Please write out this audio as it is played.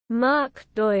Mark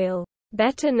Doyle,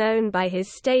 better known by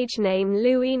his stage name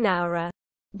Louis Nowra,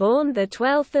 born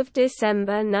 12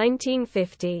 December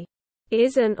 1950,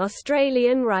 is an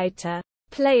Australian writer,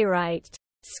 playwright,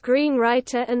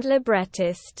 screenwriter and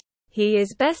librettist. He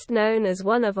is best known as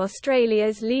one of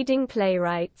Australia's leading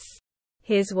playwrights.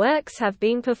 His works have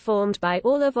been performed by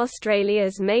all of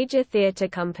Australia's major theatre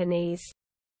companies,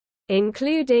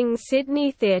 including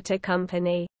Sydney Theatre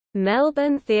Company,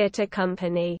 Melbourne Theatre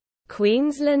Company,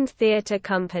 Queensland Theatre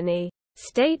Company,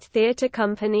 State Theatre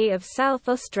Company of South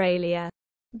Australia,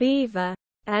 Beaver,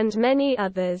 and many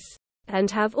others,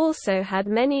 and have also had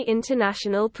many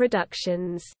international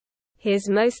productions. His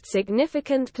most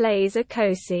significant plays are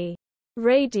Così,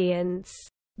 Radiance,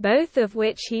 both of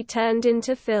which he turned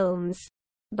into films,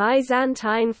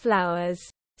 Byzantine Flowers,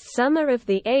 Summer of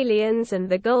the Aliens and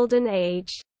the Golden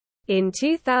Age. In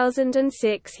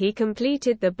 2006 he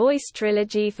completed the Boyce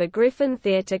Trilogy for Griffin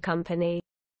Theatre Company,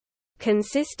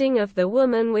 consisting of The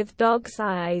Woman with Dog's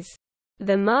Eyes,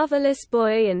 The Marvellous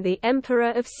Boy and The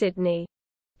Emperor of Sydney.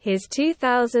 His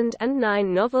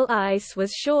 2009 novel Ice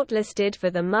was shortlisted for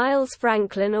the Miles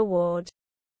Franklin Award.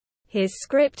 His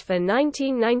script for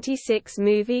 1996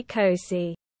 movie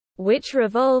Così, which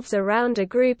revolves around a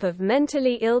group of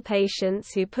mentally ill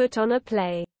patients who put on a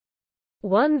play,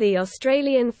 won the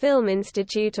Australian Film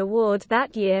Institute Award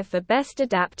that year for Best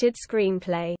Adapted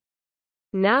Screenplay.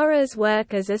 Nowra's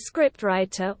work as a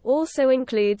scriptwriter also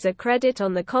includes a credit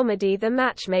on the comedy The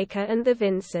Matchmaker and the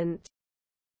Vincent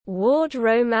Ward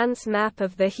romance Map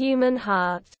of the Human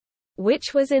Heart,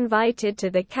 which was invited to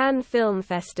the Cannes Film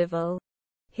Festival.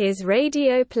 His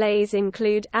radio plays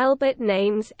include Albert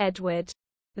Names Edward,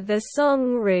 The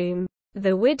Song Room,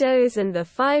 The Widows and the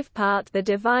five-part The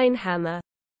Divine Hammer,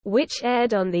 which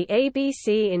aired on the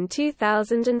ABC in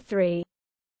 2003.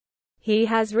 He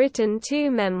has written two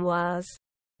memoirs,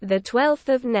 The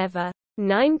 12th of Never,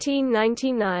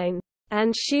 1999,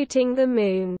 and Shooting the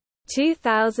Moon,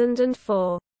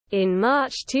 2004. In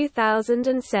March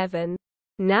 2007,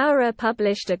 Nowra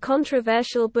published a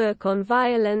controversial book on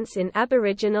violence in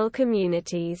Aboriginal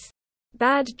communities,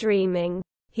 Bad Dreaming.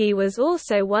 He was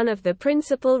also one of the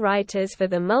principal writers for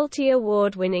the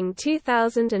multi-award-winning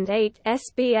 2008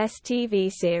 SBS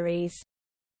TV series,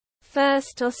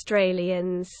 First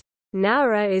Australians.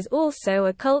 Nowra is also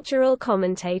a cultural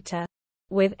commentator,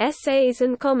 with essays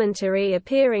and commentary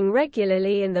appearing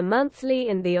regularly in the Monthly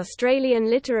and the Australian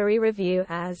Literary Review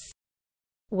as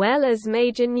well as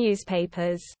major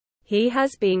newspapers. He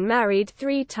has been married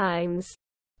 3 times,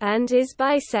 and is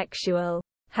bisexual,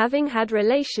 having had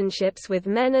relationships with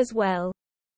men as well.